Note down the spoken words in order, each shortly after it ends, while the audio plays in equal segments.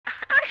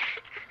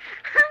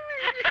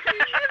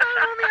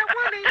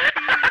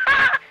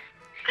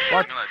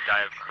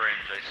have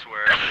cringe, I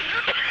swear.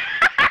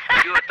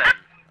 Do it then.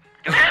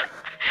 Do it.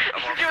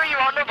 Do you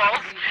want the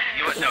balls?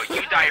 No,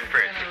 you die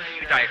first.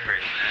 You die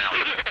first.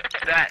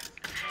 Bet.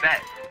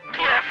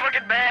 Yeah,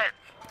 fucking bet.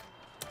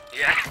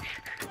 Yeah.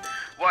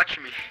 Watch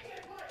me.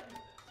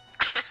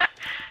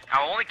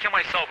 I'll only kill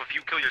myself if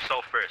you kill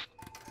yourself first.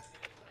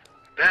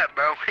 Bet,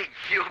 bro.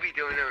 You'll be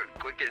doing it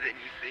quicker than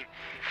you think.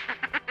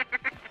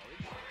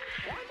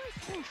 Why am I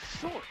so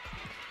short?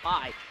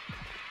 Bye.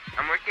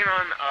 I'm working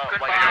on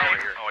Goodbye. white power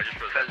here. Oh, I just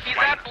realized. He's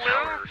White at blue.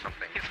 power or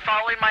something. He's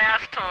following my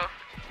ass to, I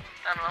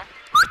don't know.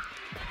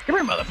 Come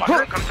here,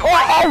 motherfucker. Come to Oh,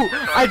 white. oh!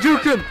 I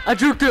juked him! I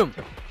juked him!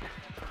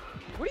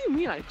 What do you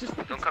mean? I just.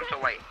 Don't come to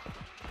white.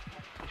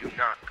 Do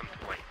not come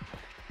to white.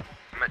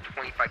 I'm at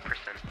 25%.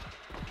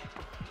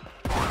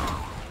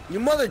 You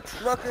mother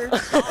trucker! I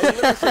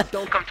literally said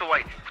don't Don't come to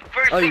white.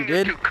 First Oh, you thing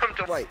did? do, come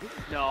to white.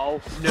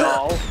 No.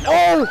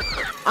 Oh!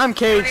 I'm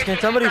caged. Can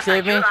somebody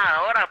save me?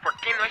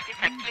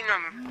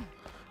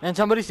 Can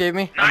somebody save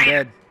me? I'm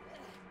dead.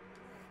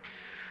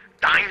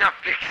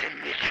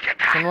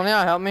 Can one of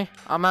y'all help me?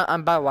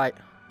 I'm by white.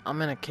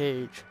 I'm in a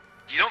cage.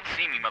 You don't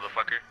see me,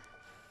 motherfucker.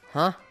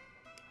 Huh?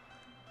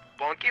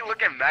 Bonky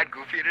looking mad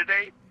goofy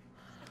today.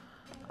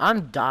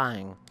 I'm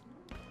dying.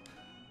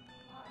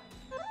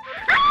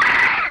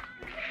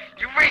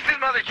 You racist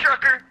mother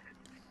trucker!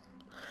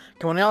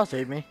 Can one of y'all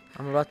save me?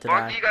 I'm about to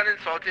die. Bonky got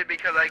insulted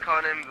because I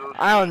called him goofy.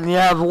 I only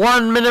have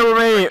 1 minute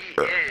remaining.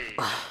 Hey,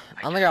 I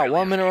only got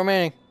 1 minute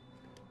remaining.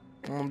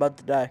 I'm about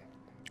to die.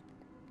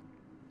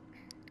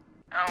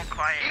 Oh,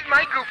 quiet. He's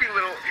my goofy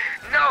little...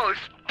 No,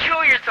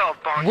 kill yourself,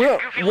 Bonky.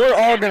 Goofy We're little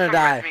all kid, gonna come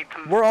die. with me,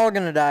 please. We're all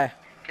gonna die.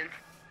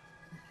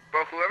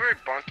 Bro, whoever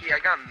Bonky, I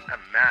got a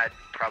mad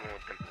problem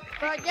with them.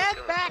 But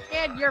get back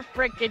in your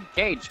freaking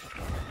cage.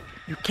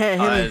 You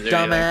can't hit is me,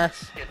 there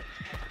dumbass.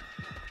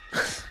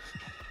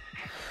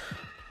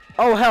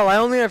 Oh hell, I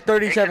only have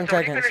 37 Hey, can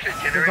somebody seconds. finish the Can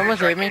generator someone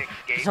so I save me? can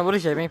escape? Can somebody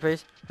save me,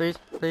 please? Please,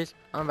 please.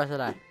 I'm about to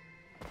die.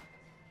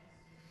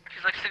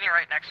 She's like sitting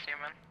right next to you,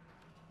 man.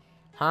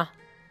 Huh?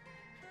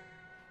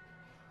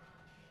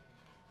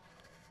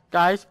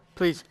 Guys,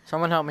 please,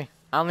 someone help me.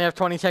 I only have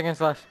 20 seconds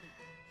left.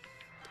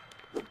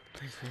 Please,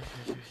 please,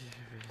 please, please,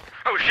 please.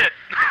 Oh shit!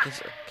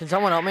 Can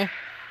someone help me?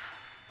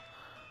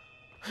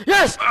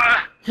 Yes!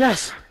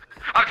 Yes!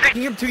 I'm taking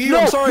Taking him to you, No,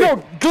 I'm sorry! no!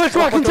 Glitch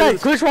walk inside!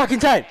 Glitch walk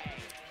inside!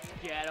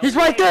 He's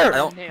right there!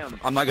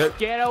 I'm not good.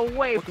 Get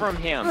away from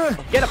him.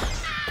 Get him.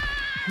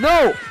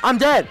 No! I'm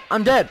dead!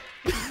 I'm dead!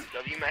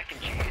 W mac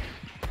and cheese.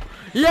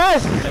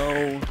 Yes!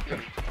 No.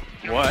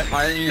 What?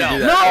 I didn't even do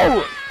that.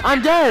 No!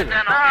 I'm dead! No.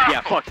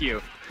 Yeah, fuck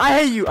you. I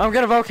hate you. I'm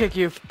gonna vote kick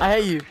you. I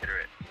hate you. Consider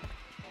it.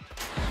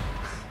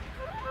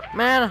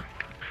 Man,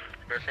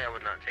 Personally, I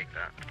would not take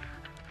that.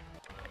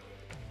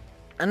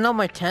 I know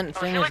my tent Oh,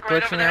 thing she is like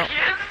right over glitching there. out. She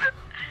is.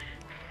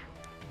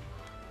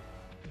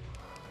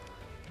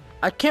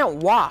 I can't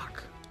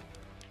walk.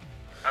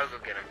 I'll go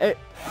get him. Hey,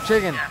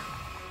 chicken. Yeah.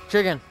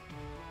 Chicken.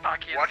 Fuck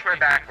you. Watch my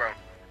back, bro.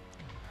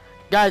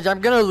 Guys, I'm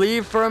gonna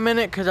leave for a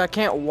minute because I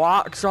can't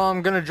walk, so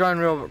I'm gonna join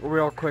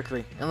real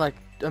quickly in like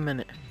a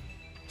minute.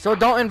 So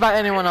don't invite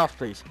anyone else,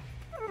 please.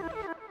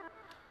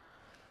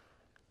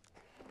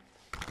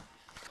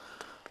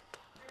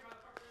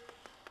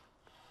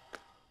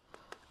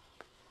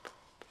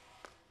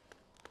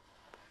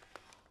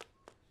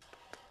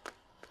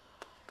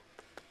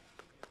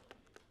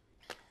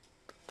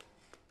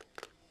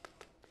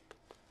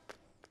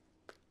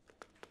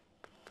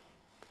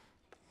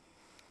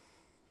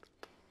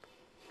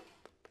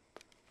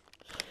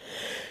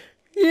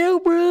 Yeah,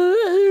 bro.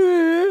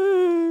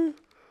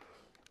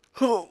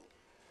 Oh.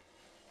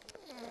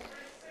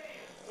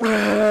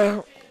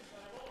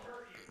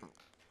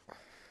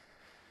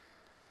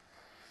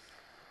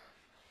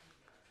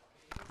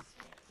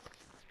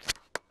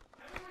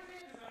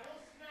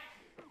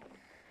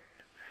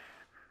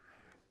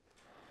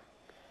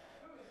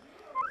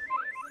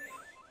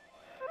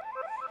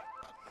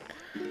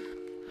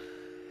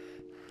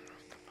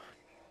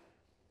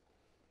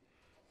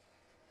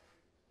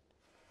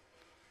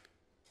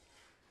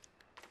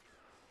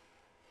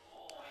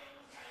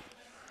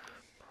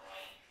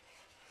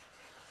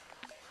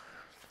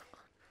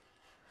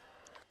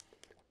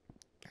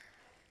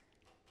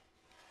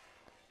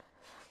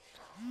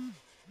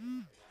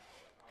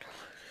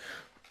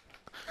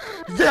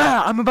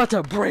 Yeah, I'm about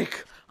to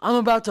break. I'm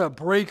about to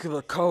break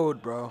the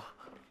code, bro.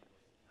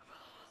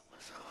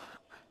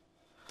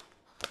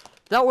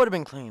 That would have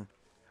been clean.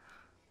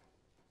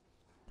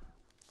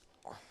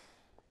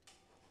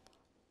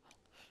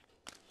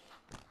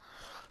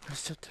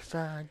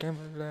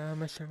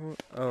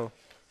 Oh.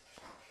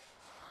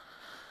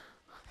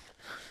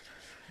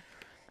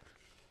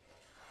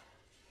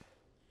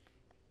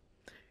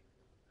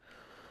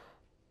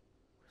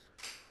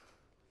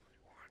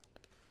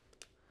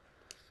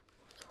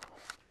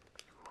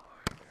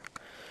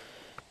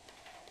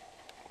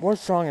 What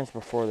song is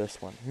before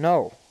this one?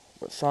 No.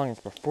 What song is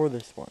before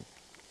this one?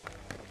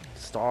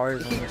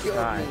 Stars in the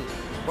sky.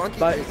 Bunky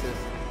But-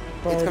 racist.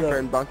 For It's the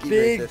confirmed, Bunky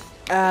big racist.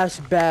 ass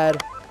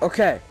bad.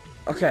 Okay.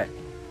 Okay.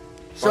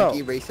 So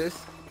Bunky racist.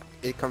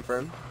 It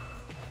confirmed.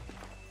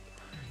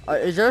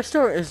 Is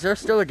there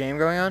still a game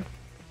going on?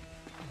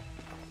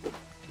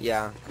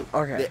 Yeah.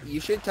 Okay. You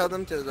should tell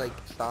them to like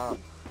stop.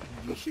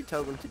 You should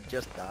tell them to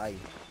just die.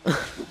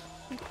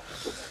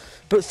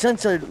 But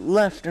since I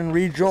left and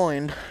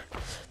rejoined,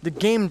 the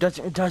game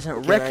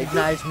doesn't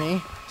recognize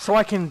me, so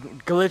I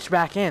can glitch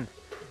back in,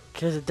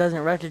 cause it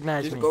doesn't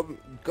recognize Just me.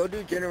 go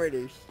do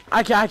generators.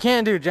 I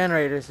can't do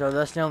generators though.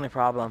 That's the only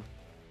problem.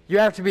 You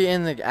have to be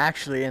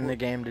actually in the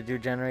game to do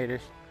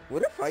generators.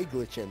 What if I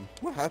glitch in?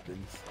 What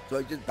happens? Do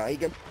I just die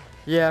again?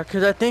 Yeah,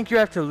 cause I think you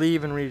have to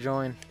leave and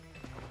rejoin.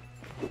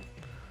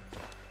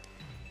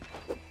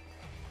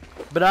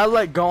 But I'll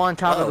like go on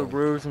top of the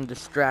roofs and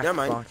distract Never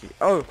mind. Bonky.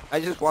 Oh, I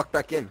just walked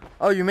back in.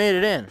 oh, you made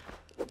it in.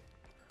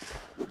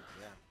 Yeah.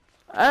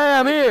 Hey,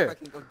 I'm I here.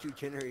 can go do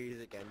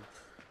generators again.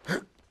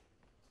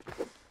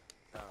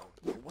 Oh,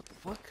 what the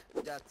fuck?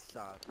 That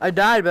sucks. I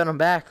died, but I'm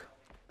back.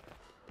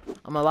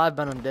 I'm alive,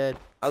 but I'm dead.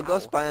 I'll go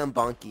spy on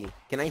Bonky.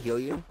 Can I heal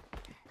you?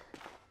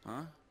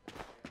 Huh?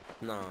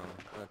 No.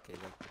 Okay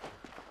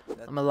then.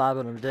 I'm alive,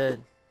 but I'm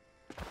dead.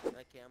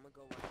 Okay, I'm gonna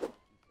go watch Bonky.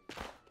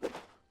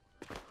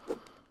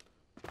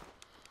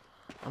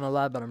 I'm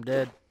alive, but I'm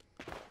dead.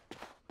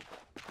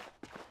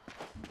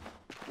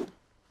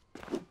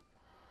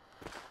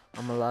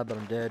 I'm alive, but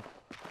I'm dead.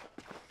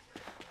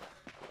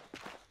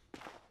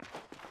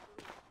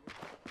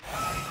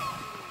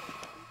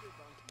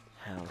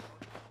 Hell.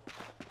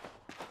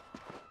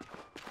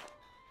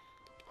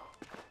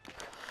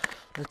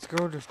 Let's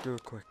go just do a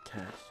quick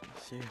test and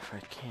see if I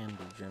can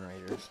do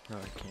generators. No,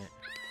 I can't.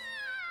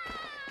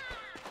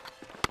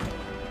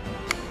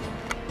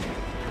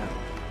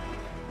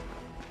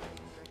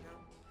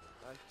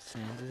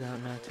 Sands is out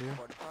now too.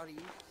 Porta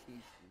potties,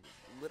 he's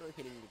literally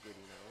hitting the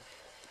gritty now.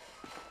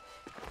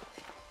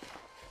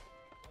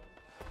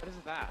 What is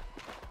that?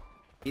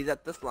 He's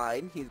at the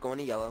slide. He's going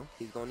to yellow.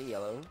 He's going to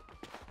yellow.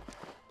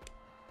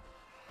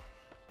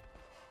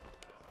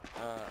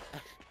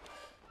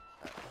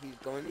 He's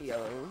going to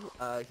yellow.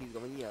 He's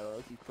going to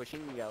yellow. He's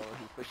pushing yellow.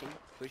 He's pushing.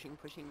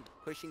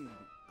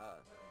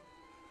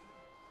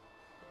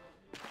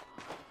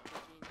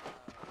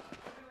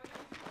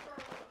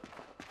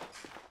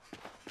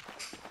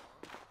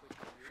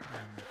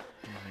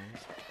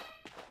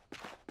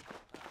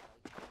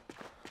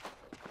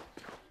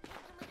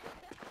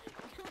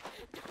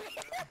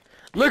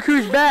 Look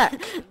who's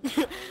back!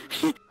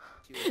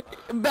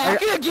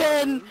 Back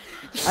again!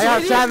 I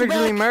got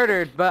savagely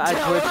murdered, but I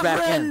switched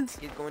back in.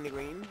 He's going to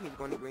green. He's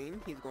going to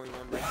green. He's going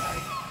on right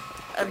side.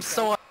 I'm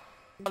so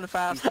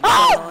fast.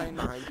 Behind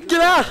you.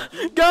 Get out!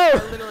 I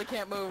Go! literally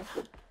can't move.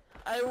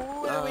 I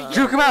literally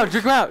Juke him out!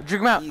 Juke him out!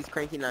 Juke him out! He's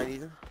cranky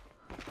 90s.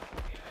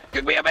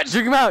 Give me a bitch!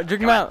 Juke him out!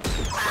 Juke him out!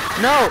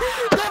 No!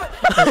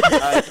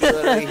 He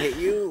literally hit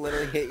you.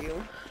 Literally hit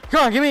you.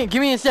 Come on,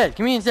 give me instead.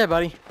 Give me instead,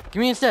 buddy.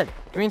 Give me instead.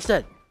 Give me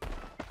instead.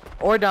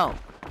 Or don't.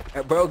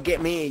 Bro,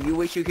 get me. You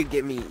wish you could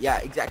get me. Yeah,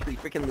 exactly.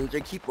 Freaking loser.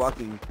 Keep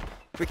walking.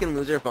 Freaking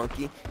loser,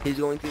 Funky. He's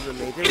going through the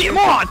major. Come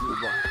on!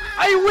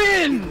 I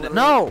win!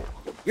 No!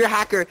 You're a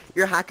hacker.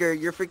 You're a hacker.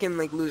 You're freaking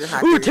like loser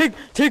hacker. Ooh,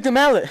 take the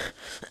mallet.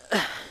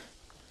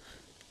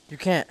 You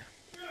can't.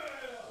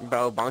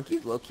 Bro,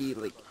 Bonky's low key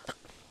like.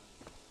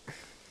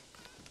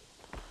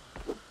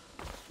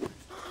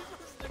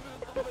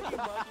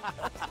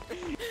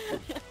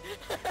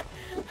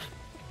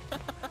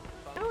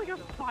 I only got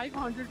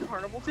 500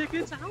 carnival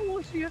tickets. How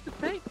much do you have to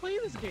play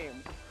this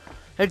game?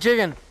 Hey,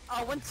 chicken.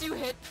 once you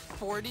hit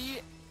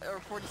 40 or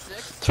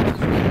 46, you get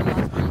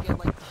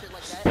like shit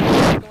like that.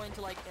 And it's going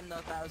to like in the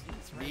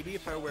thousands. Right? Maybe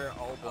if I wear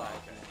all black.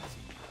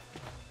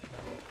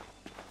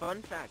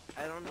 Fun fact.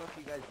 I don't know if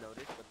you guys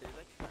noticed, but there's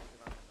like shrines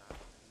around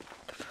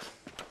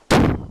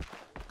the map.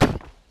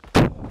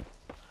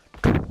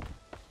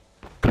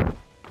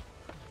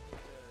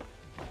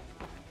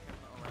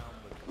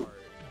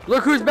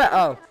 Look who's back.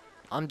 Oh,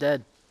 I'm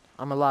dead.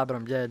 I'm alive, but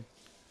I'm dead.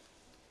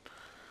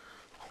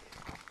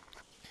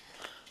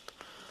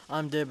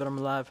 I'm dead, but I'm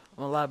alive.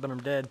 I'm alive, but I'm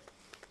dead.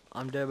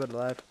 I'm dead, but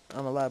alive.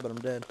 I'm alive, but I'm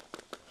dead.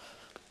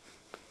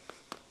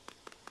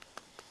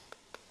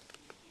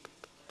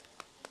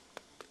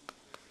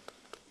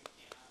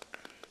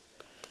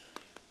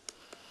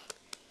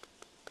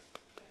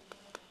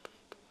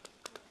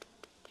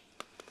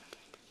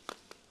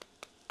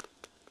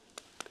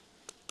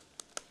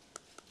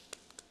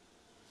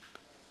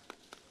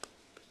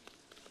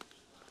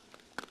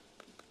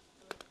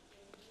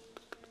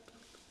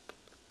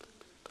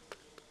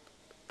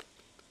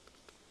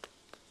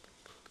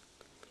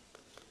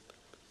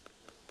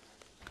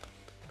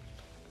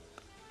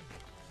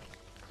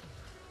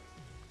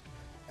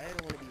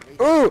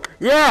 Ooh,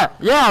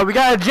 yeah, we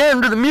gotta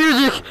jam to the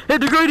music.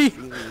 Hit the gritty.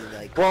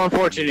 Well,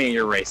 unfortunately,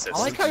 you're racist. I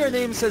like how your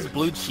name says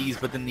blue cheese,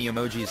 but then the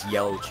emoji is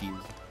yellow cheese.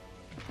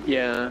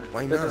 Yeah,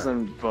 Why that not?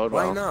 doesn't bode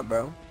Why well. not,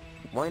 bro?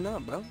 Why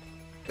not, bro?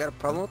 Got a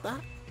problem with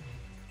that?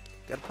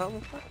 Got a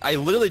problem with that? I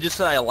literally just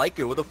said I like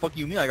it. What the fuck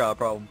you mean I got a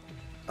problem?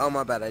 Oh,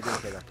 my bad. I didn't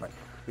say that part.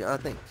 Yeah,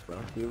 thanks, bro.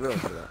 You really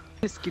for that.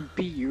 This could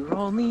be your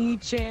only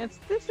chance.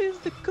 This is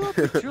the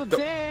cathedral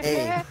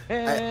day.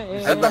 Hey,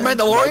 Is that the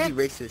Mandalorian?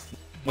 Racist.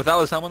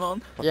 Without his helmet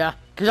on? Yeah,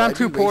 because I'm Why'd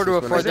too you poor to racist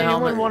when I afford Does the said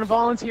anyone helmet. want to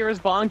volunteer as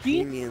You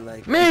Bonky? mean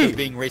like... Because Me!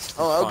 being racist is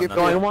Oh, I'll fun, give that's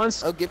Going all.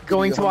 once? I'll give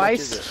Going you. How much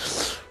is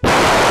twice?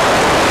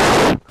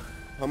 it?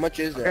 How much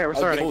is it? Okay, we're I'll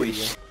starting. give Holy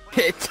you.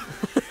 shit.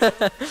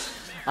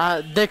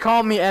 They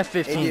call me Hey,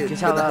 F-15, dude, because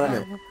for how the loud I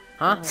helmet. am.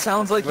 Huh?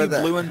 Sounds like For you the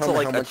blew into helmet,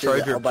 like how a much is it?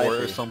 charger I'll buy it port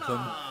for or you. something.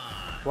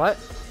 What?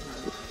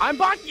 I'm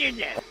Bonky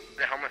again!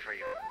 The helmet for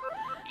you.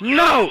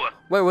 No! Yo!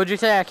 Wait, what'd you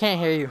say? I can't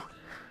hear you.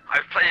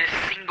 I've played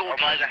a single I'll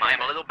buy game. the I'm a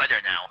helmet. little better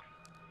now.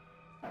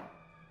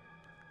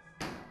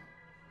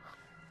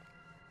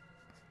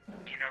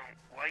 You know,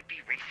 why be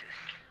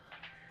racist?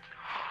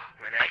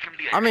 When I can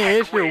be a I mean,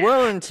 if you're whiz.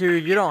 willing to,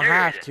 you don't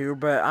have Nerd. to,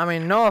 but I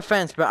mean, no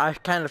offense, but I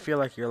kind of feel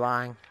like you're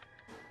lying.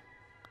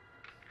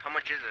 How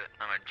much is it?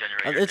 I'm a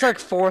generator. It's like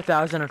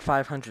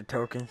 4,500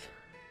 tokens.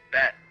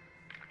 Bet.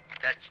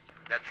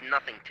 That's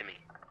nothing to me.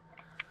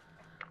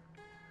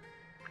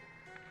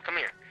 Come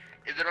here.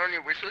 Is it on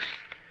your wish list?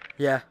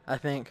 Yeah, I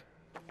think.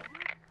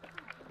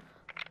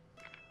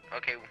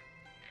 Okay.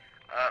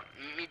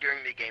 Meet me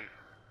during the game.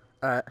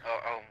 Alright.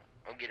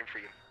 I'll get it for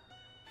you.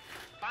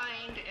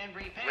 Find and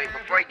repair Wait,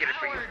 before I get it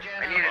for you,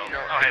 power I need to know.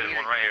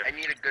 generator. I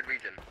need a good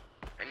reason.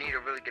 I need a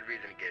really good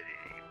reason to get it.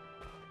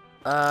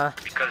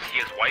 Because he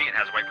is white and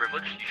has white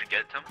privilege, you should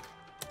get it to him.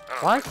 Oh,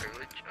 What? my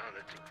privilege? Oh,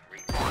 that's a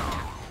great.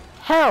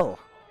 Hell!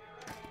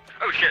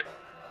 Oh shit.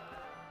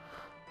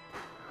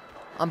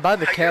 I'm by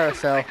the I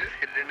carousel. just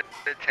hit it in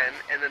the 10,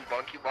 and then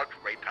Bonky walked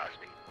right past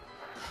me.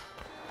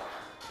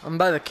 I'm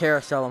by the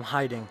carousel. I'm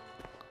hiding.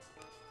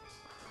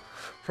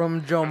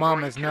 From Joe I'm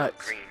Mama's going to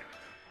nuts. green.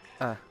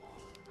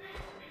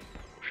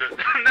 Shit.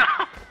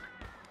 No.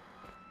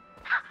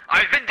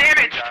 I've been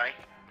damaged. Die.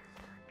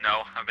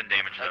 No, I've been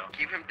damaged though.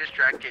 Keep him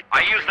distracted.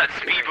 I Don't used bring that him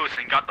to speed green. boost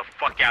and got the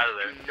fuck out of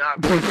there. Do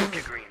not bring him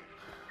to green.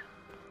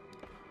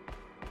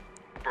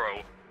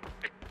 Bro,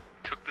 I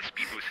took the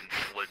speed boost and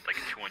slid like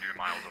 200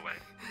 miles away.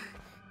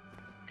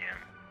 Damn.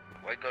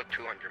 Why go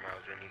 200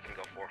 miles when you can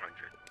go 400?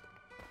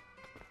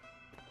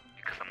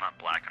 Because I'm not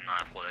black, I'm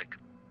not athletic.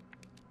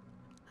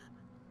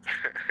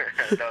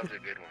 That was a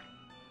good one.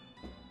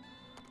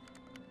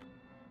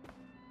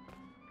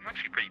 I'm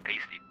actually pretty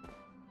pasty.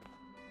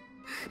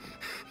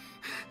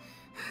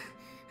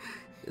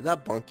 Is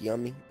that Bonky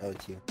on me? Oh,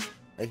 it's you.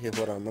 Okay,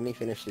 hold on. Let me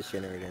finish this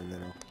generator and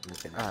then I'll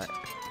finish. Alright.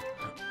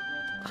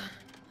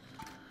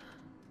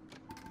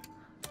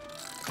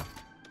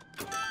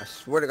 I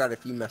swear to God,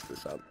 if you mess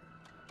this up.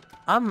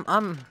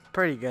 I'm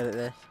pretty good at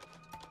this.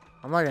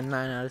 I'm like a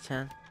 9 out of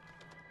 10.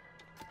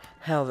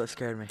 Hell, that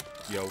scared me.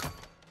 Yo.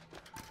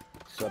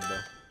 Sub bro.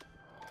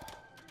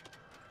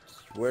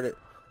 Swear to...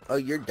 Oh,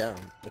 you're down.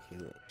 Okay,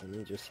 look, let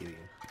me just heal you.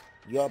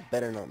 You all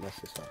better not mess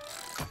this up.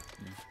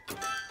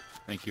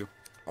 Thank you.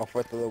 All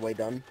fourth of the way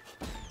done.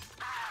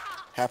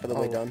 Half of the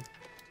way Oh. done.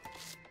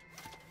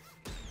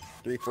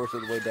 3/4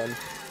 of the way done.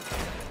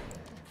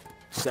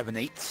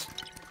 7/8.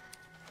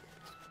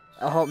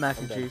 I hope mac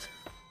and I'm done. cheese.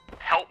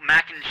 Help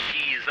mac and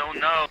cheese, oh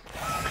no.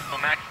 Oh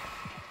mac.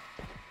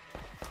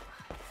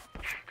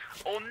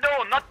 Oh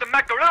no, not the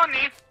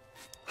macaroni!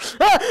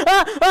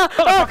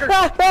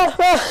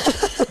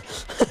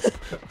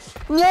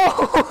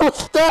 No!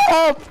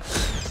 Stop!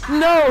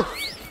 No!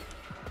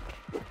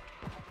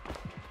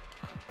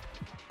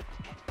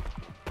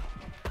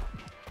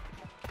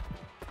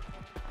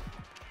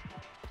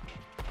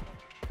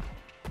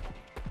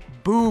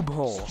 Boob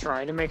hole.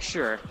 Trying to make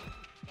sure.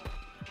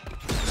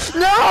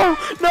 No!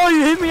 No,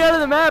 you hit me out of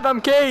the map.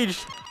 I'm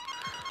caged.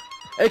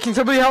 Hey, can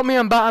somebody help me?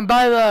 I'm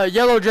by the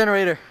yellow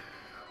generator.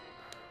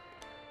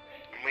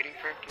 I'm waiting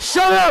for him to...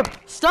 Shut up!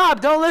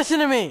 Stop! Don't listen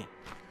to me.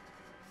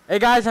 Hey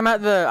guys, I'm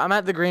at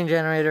the green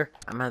generator.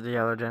 I'm at the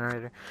yellow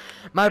generator.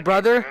 My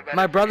brother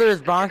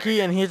is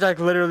Bonky, and he's like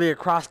literally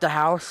across the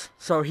house,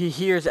 so he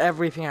hears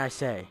everything I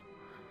say.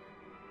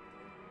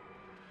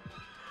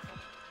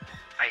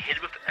 He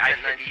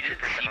didn't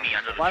see me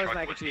under the Why was truck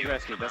mac and with cheese you.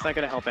 rescued? That's not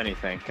gonna help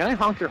anything. Can I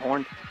honk your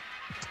horn?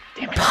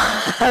 Damn it.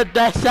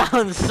 That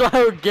sounds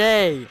so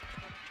gay.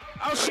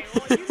 Okay,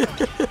 well, you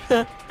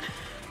know.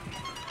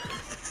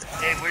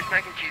 Hey, where's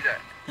mac and cheese at?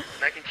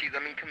 Mac and cheese,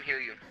 let me come heal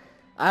you.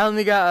 I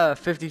only got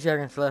 50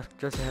 seconds left.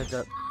 Just a heads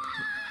up.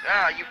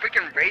 Ah, you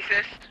freaking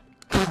racist.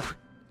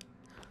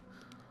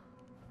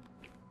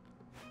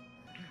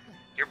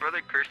 Your brother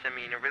cursed at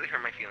me and it really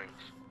hurt my feelings.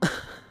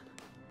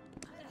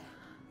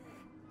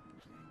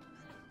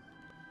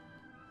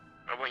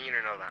 I want you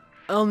to know that.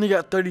 I only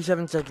got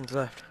 37 seconds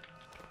left.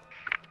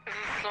 This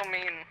is so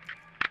mean.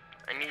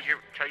 I need your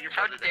tell your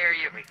How brother that dare it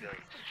you. hurt my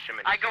feelings.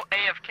 Shimon. I go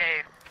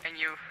AFK and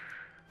you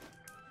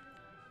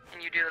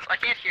do this. I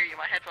can't hear you.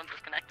 My headphones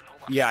disconnected.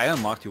 Hold on. Yeah, I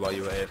unlocked you while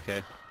you were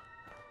AFK.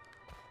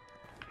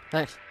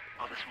 Thanks.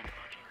 Oh, this one.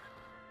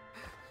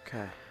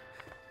 Okay.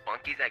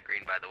 Bonky's at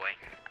green, by the way.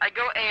 I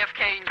go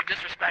AFK and you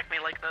disrespect me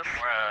like this.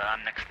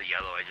 I'm next to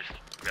yellow, I just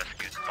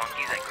rescued.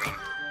 Bonky's at green.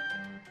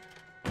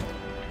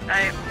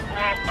 Hey,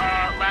 well,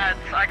 lads,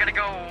 I gotta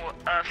go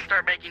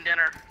start making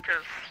dinner,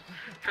 cause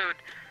food.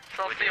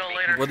 So I'll What see are you you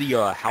later. What are you,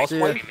 a What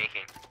housewife? are you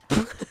making?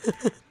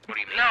 What do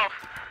you mean? No,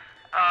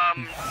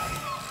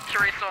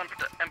 chorizo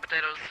and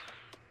potatoes.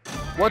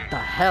 What the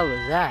hell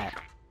is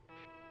that?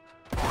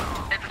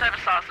 It's a type of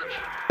sausage.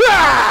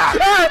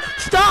 Ah!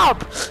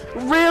 Stop!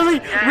 Really?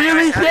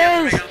 Really,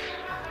 Sans?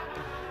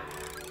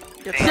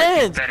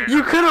 Sans,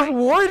 you could have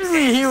warned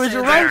me. He was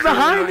right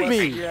behind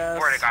me. Yes.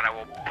 Swear to God, I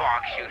will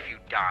box you if you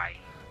die.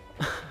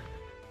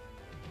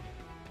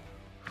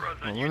 Brother,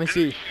 Well, you let me didn't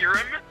see. hear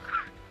him?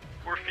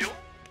 Or feel?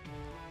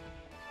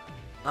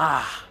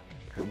 Ah,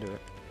 couldn't do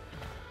it.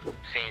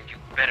 Sans, you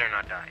better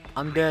not die.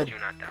 I'm Please dead. Do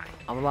not die.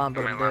 I'm alive,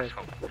 but You're I'm my dead.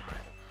 last hope.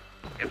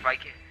 If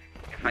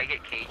I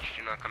get caged,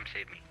 do not come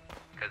save me,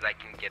 because I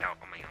can get out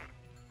on my own.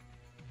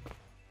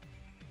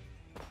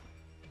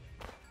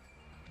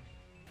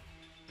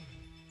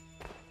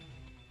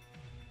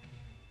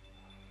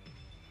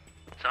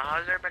 So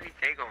how's everybody's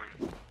day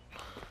going?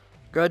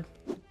 Good.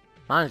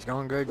 Mine is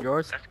going good.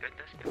 Yours? That's good.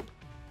 That's good.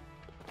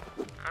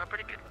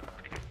 Pretty good.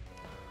 Pretty good.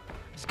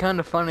 It's kind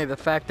of funny the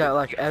fact that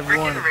like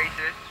everyone. Freaking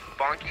racist,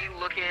 Bonky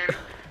looking,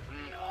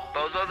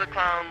 Bozo the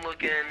Clown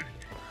looking,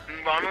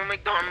 Ronald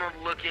McDonald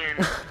looking,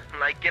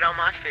 like get on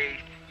my face.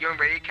 You're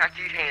ready to catch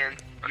these hands.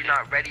 You're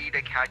not ready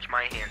to catch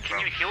my hands, bro.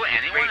 Can you heal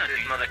anyone or do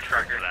Racist you mother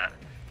trucker that?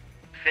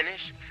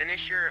 Finish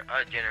your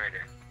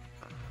generator.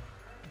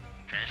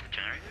 Finish the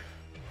generator?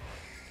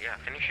 Yeah,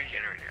 finish your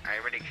generator. I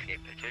already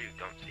escaped. I told you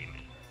don't see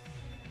me.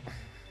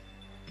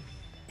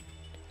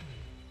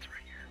 It's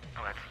right here.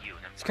 Oh, that's you.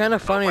 It's kind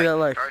of funny wait, that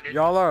like started?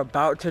 y'all are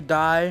about to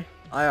die.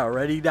 I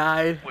already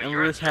died, Wait, and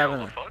you're we're in just jail,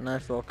 having the fuck? a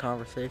nice little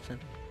conversation.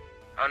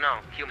 Oh no,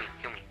 heal me,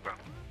 bro.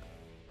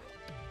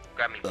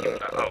 Grab me, heal me.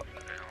 Oh.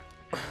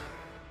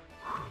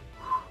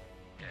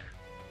 Yeah.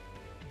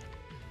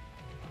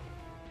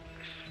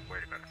 I swear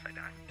to God if I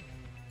die.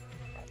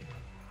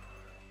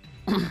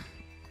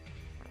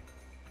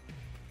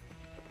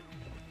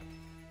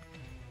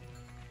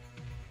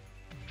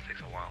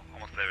 Takes a while.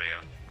 Almost there we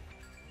go.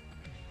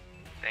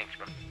 Thanks,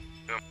 bro.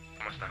 You're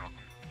almost done.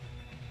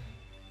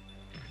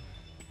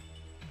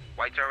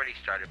 White's already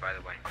started, by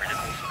the way.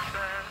 Critical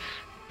success.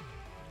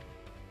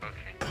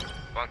 Okay.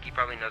 Bonky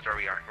probably knows where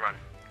we are. Run.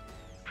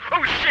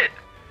 Oh shit!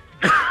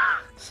 Do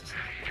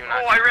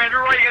not, Oh, I ran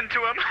right into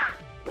him.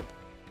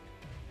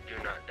 do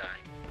not die.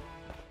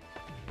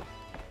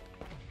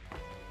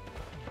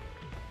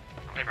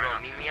 Hey, bro,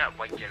 meet me at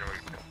White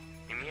Generator.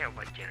 Meet me at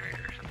White Generator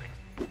or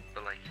something.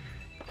 But like,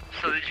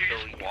 So did you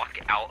So just walk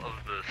out of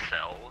the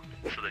cell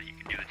so that you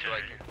could do the so I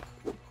generator?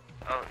 can.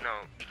 Oh no,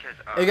 because.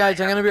 Hey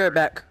guys, I'm gonna be right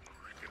back.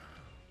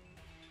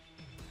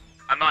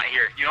 I'm not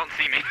here. You don't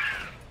see me.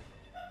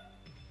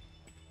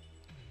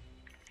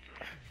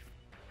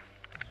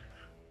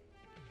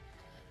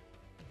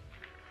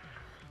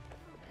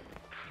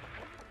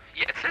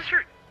 Yeah, it says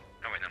you're.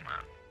 Oh wait, never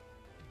mind.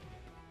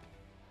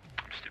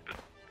 I'm stupid.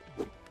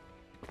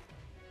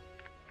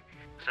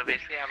 So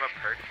basically, I have a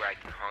perk where I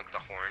can honk the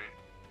horn.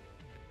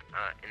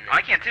 And then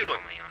I can too, keep but-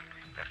 on my own.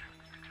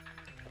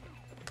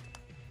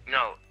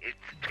 No, it's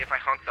if I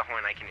honk the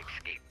horn, I can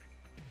escape.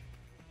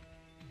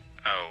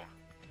 Oh.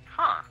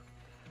 Huh.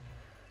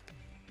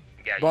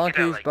 Yeah, you get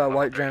Bonkies like by level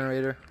White 30.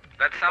 Generator.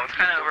 That sounds Bonkies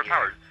kind of don't hear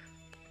overpowered.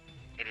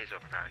 It is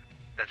overpowered.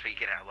 That's what you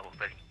get at level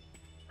 30.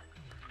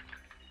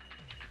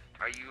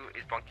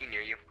 Is Bonky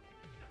near you?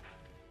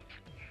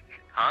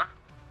 Huh?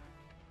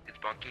 Is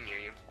Bonky near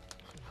you?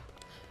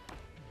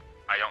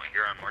 I don't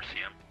hear him or see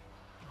him.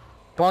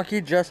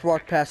 Bonky just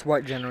walked past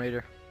White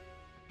Generator.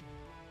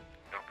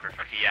 No,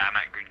 perfect. Okay, yeah, I'm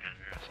at green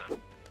generator, so.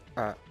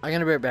 Alright, I'm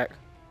gonna be right back.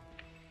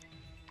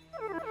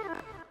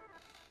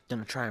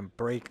 Gonna try and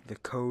break the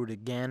code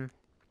again.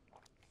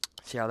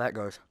 See how that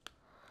goes.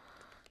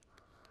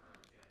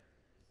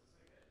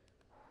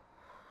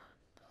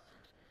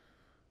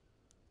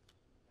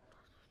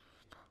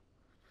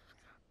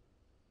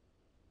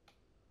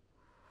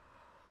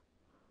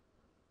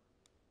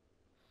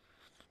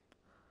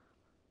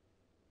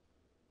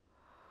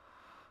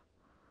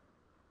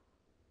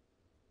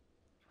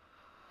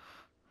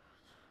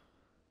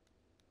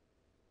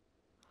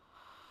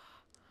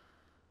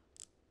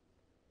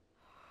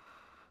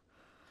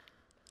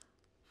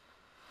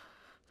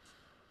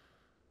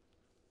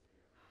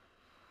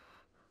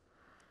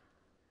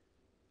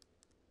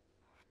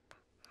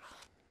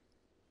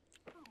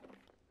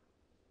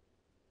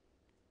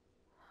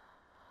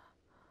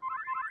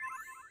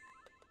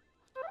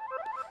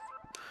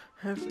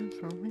 Heaven's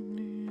all we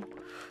need.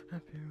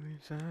 Happy we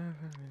serve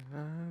and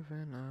love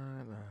in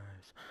our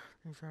lives.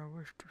 Things I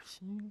wish to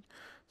see.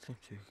 Seem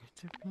to get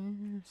to be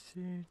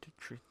easy to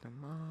treat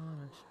them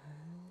all as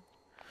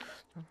hate.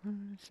 I'm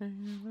gonna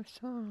sing a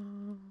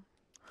song.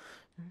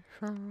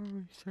 If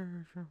we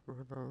search for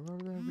the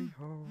love that we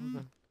hold.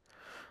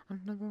 And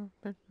another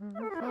bit of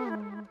a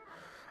fall.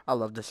 I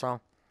love this song.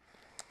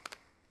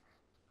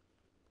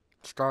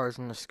 Stars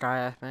in the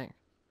Sky, I think.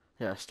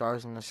 Yeah,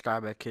 Stars in the Sky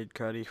by Kid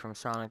Cudi from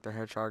Sonic the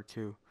Hedgehog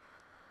 2.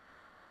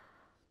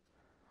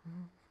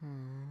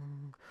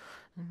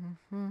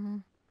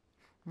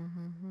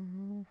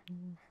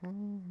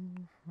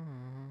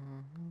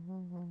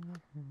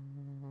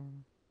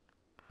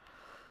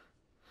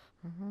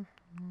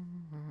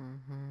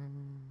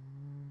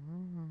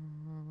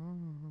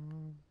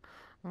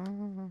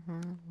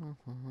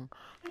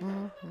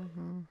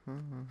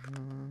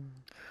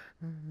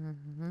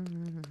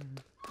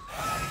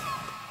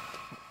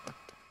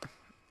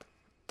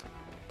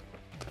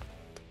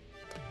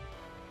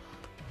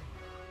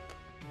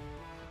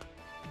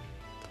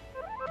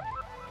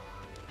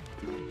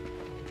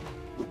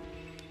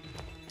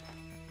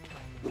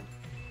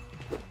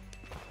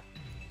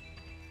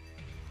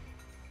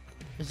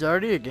 Is there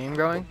already a game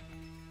going?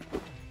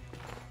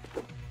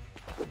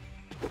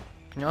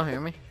 Can y'all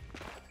hear me?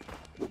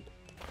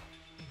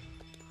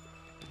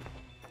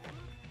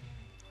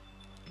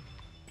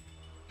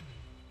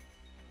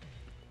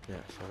 Yeah,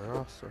 so they're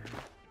all starting.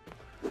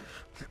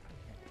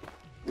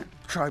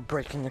 Try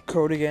breaking the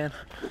code again.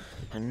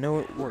 I know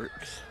it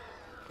works.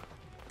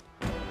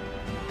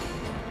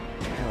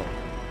 Hell.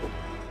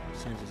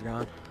 Santa's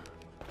gone.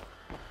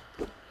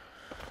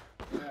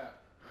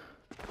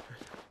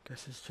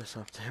 Guess it's just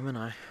up to him and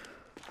I.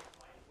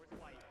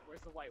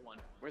 Where's the white one?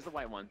 Where's the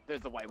white one?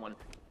 There's the white one.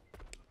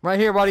 Right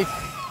here, buddy.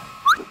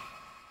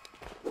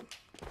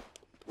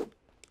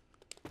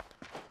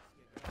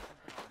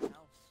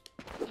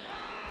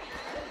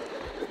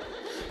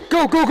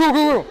 Go, go, go,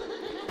 go, go!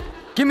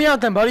 Get me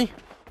out then, buddy.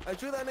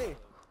 Shoot at me.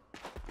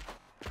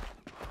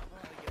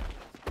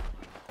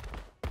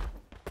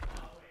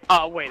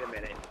 Wait a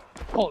minute.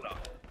 Hold on.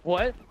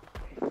 What?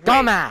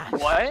 Dumbass.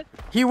 What?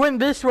 He went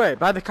this way,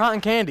 by the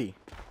cotton candy.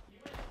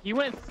 He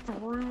went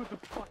through the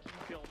fucking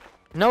building.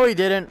 No, he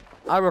didn't.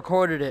 I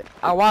recorded it.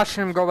 I watched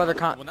him go by the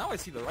cotton. Well, now I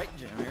see the right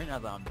generator now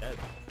that I'm dead.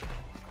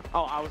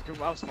 Oh, I was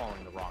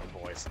following the wrong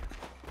voice.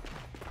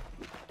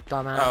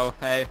 Dumbass. Oh,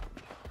 hey.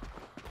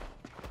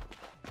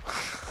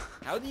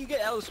 How do you get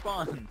out of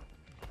spawn?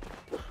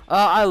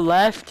 I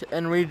left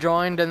and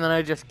rejoined, and then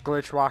I just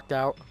glitch walked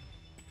out.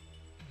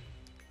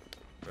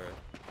 Bruh.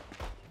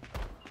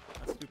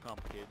 That's too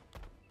complicated.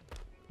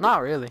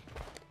 Not really.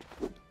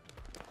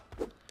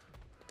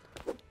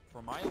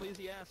 For my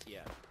lazy ass,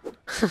 yeah.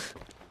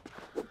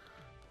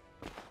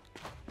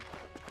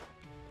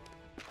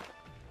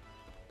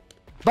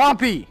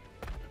 Bumpy!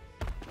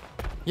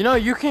 You know,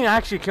 you can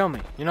actually kill me.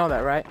 You know that,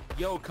 right?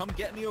 Yo, come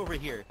get me over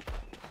here.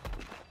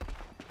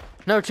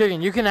 No,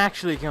 Chicken, you can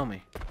actually kill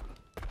me.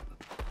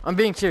 I'm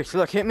being serious.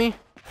 Look, hit me.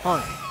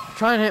 Hold on.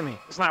 Try and hit me.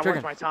 It's not Chicken.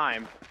 worth my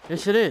time.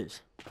 Yes, it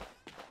is.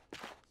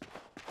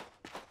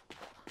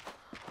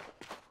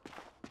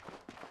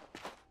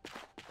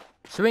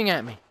 Swing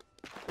at me.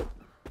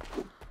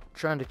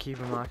 Trying to keep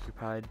him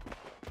occupied.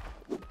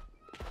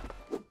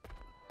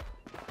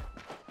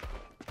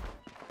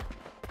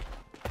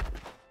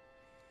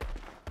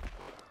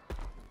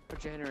 The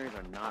generators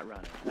are not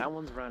running. That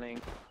one's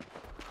running.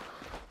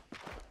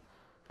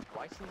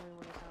 Why is the only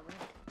one that's not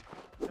running?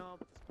 No,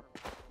 but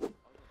this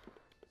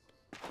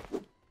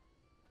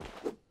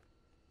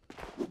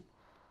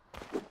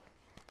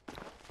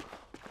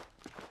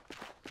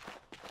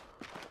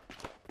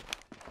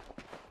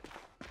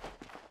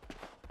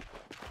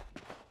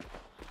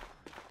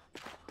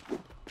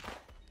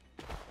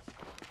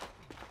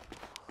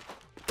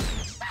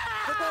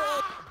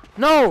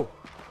No!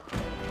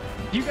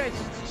 You guys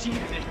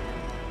cheated.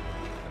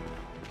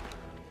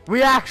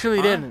 We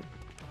actually didn't.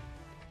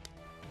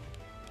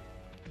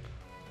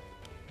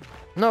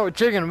 No,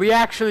 Chicken, we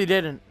actually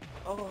didn't.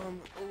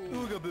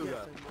 Ooga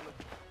booga.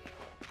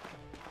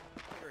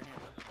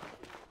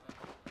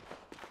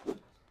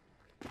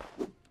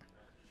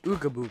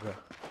 Ooga booga.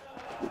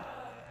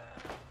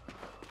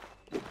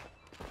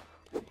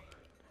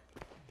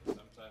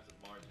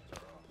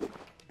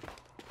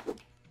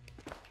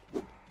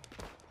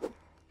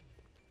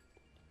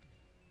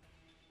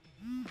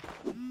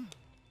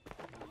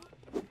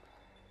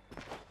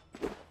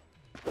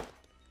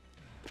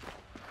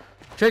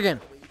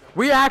 Chicken,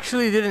 we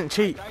actually didn't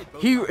cheat.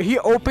 He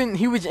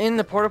was in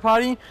the porta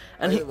potty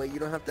and he. Wait, you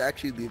don't have to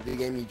actually leave the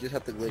game. You just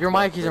have to glitch. Your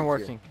back mic isn't into it.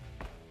 working.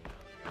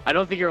 I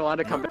don't think you're allowed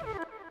to come back.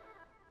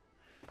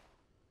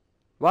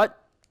 What?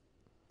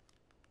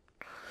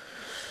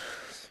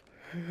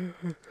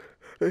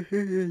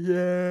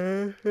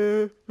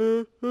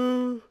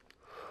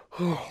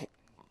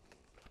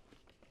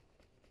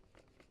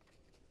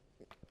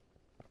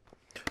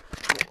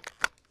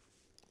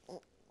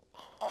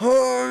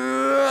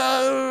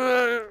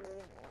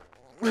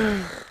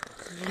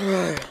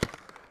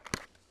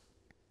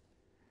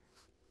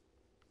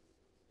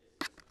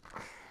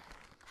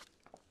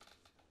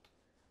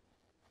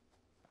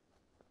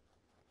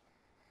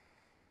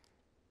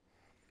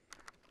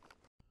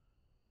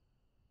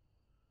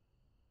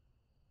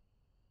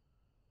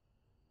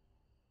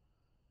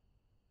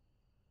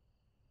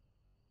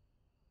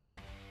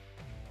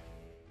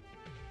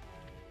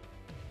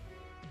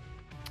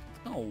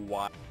 Oh,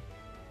 why?